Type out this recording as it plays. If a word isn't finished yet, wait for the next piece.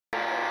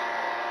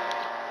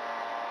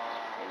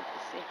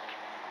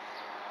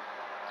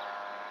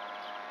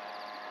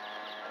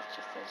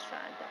so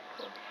sad, that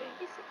poor thing.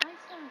 I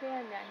saw him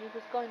there and he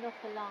was going off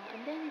along,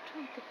 and then he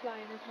tried to fly,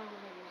 and I thought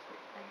maybe it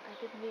was, and I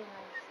didn't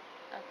realise.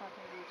 I thought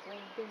maybe his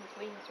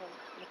wings were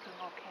looking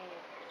okay.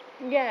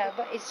 Yeah,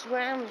 but it's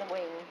round the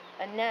wing,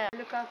 and now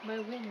Look out my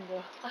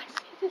window. I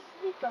see the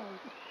seagulls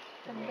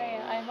from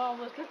there. I'm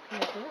always looking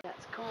at it.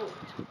 that's cold.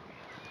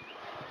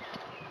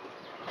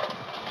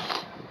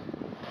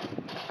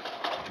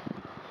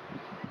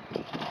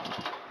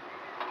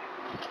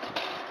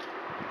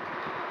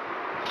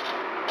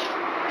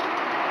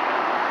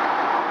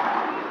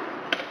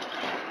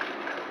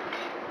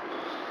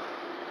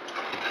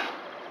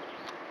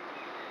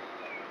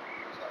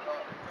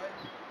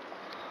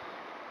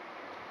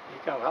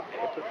 Go up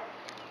there, but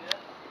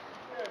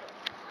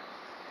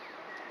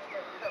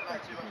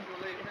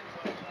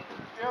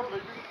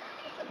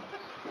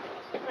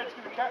it's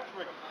going to catch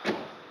me.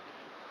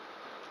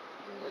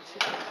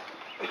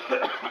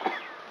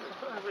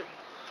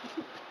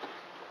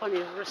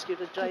 Only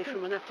rescued a day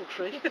from an apple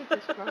tree.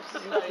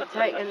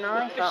 Take a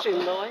knife up.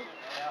 Fishing line.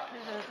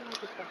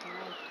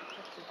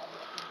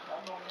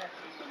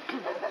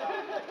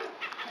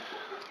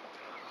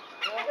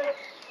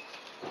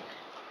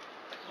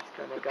 It's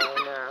going to go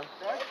now.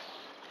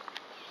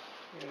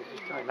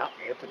 He's going up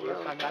there, but you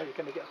don't know you're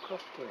going to get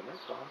across to him,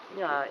 that's all.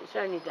 No, it's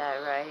only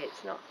there, Ray.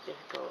 It's not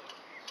difficult.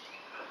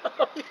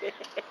 Oh, yeah.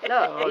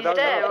 Look, he's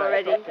there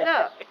already.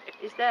 Look,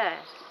 he's there.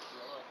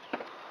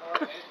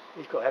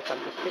 He's got to have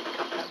something to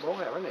cut that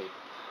wire, hasn't he?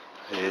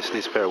 Yeah, he just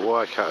needs a pair of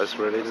wire cutters,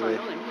 really, doesn't he?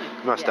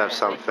 He must have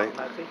something.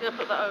 Yeah,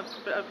 put that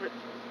over it.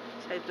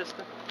 His head just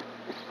to...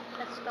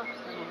 That stops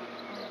them.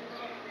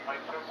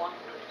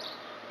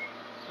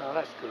 Oh,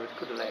 that's good.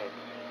 Good leg.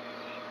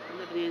 He'll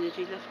never the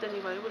energy left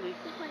anyway, will he?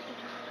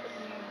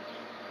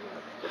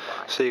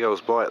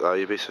 Seagulls bite, though.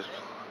 You'd be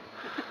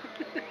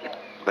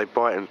they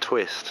bite and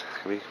twist.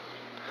 Can be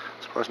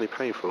surprisingly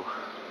painful.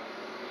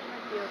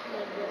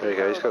 There you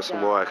go. He's got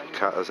some wire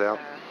cutters out.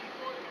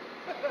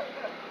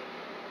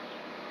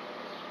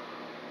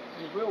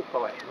 He will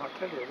bite him, I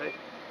tell you. They...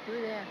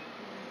 Yeah.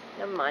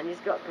 Never mind, he's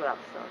got gloves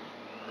on.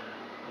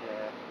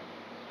 Yeah.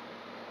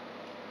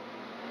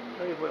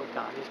 Very well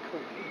done. He's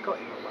caught. He got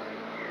him away.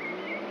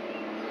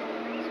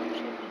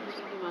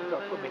 You've got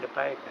to put him in a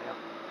bag now.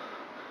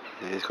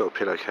 Yeah, he's got a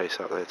pillowcase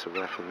up there to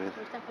wrap him in. Is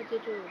that what they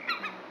do?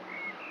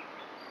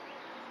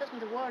 Doesn't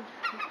the word?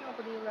 There's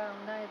nobody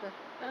around either.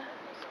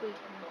 Sweet.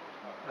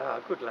 Ah,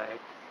 good leg.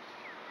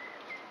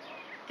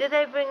 Did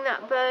they bring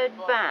that bird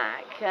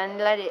back and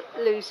let it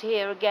loose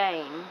here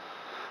again?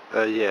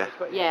 Yeah.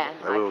 Yeah.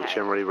 They will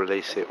generally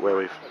release it where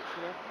we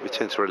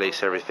tend to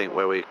release everything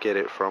where we get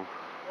it from,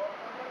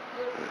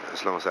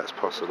 as long as that's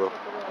possible.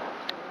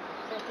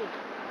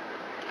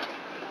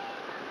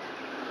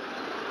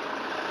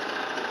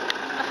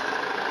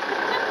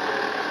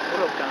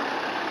 Well done.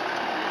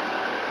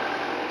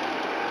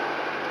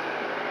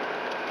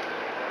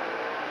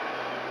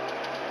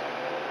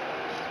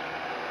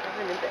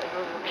 Having a bit of a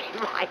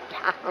right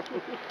down.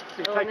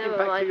 So take him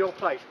back to your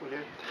place, will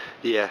you?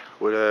 Yeah,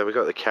 we've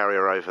got the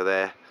carrier over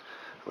there.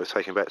 We're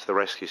taking back to the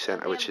rescue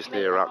centre, which is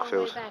near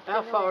Uckfield.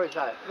 How far is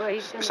that?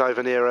 It's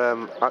over near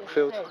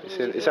Uckfield.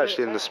 It's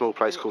actually in a small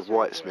place called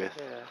Whitesmith.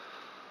 Yeah.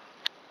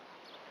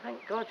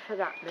 Thank God for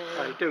that, Mary.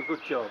 Oh, you do a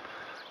good job.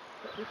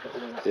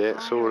 Yeah,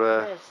 it's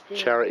all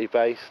charity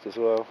based as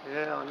well.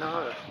 Yeah, I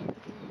know.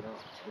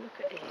 Look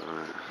at it.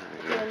 Right,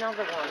 Do there you go.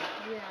 another one.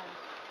 Yeah.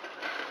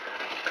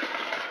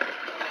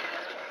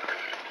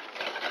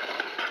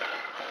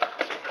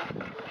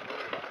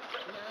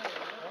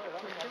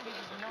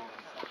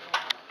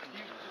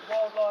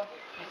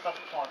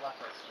 Sussex Wildlie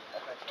Rescue.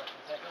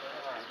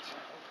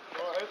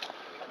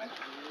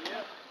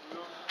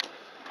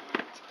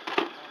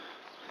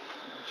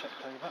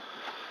 Checked over.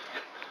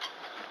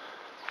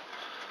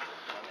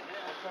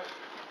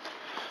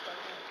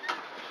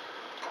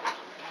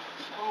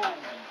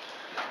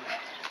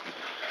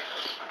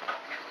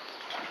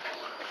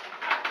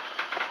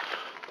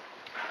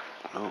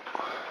 Oh.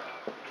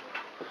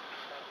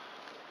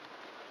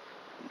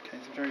 Okay,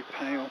 it's very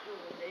pale.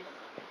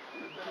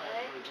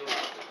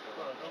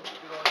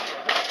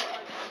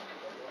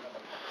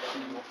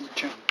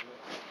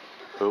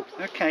 Oh.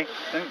 Okay,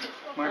 don't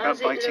worry about How's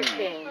it biting him.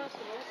 looking?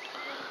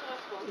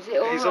 Is it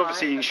all He's right?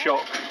 obviously in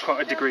shock,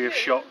 quite a degree of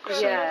shock. So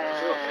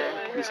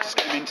Yeah. let's just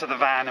get him into the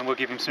van and we'll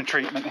give him some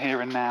treatment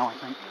here and now, I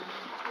think.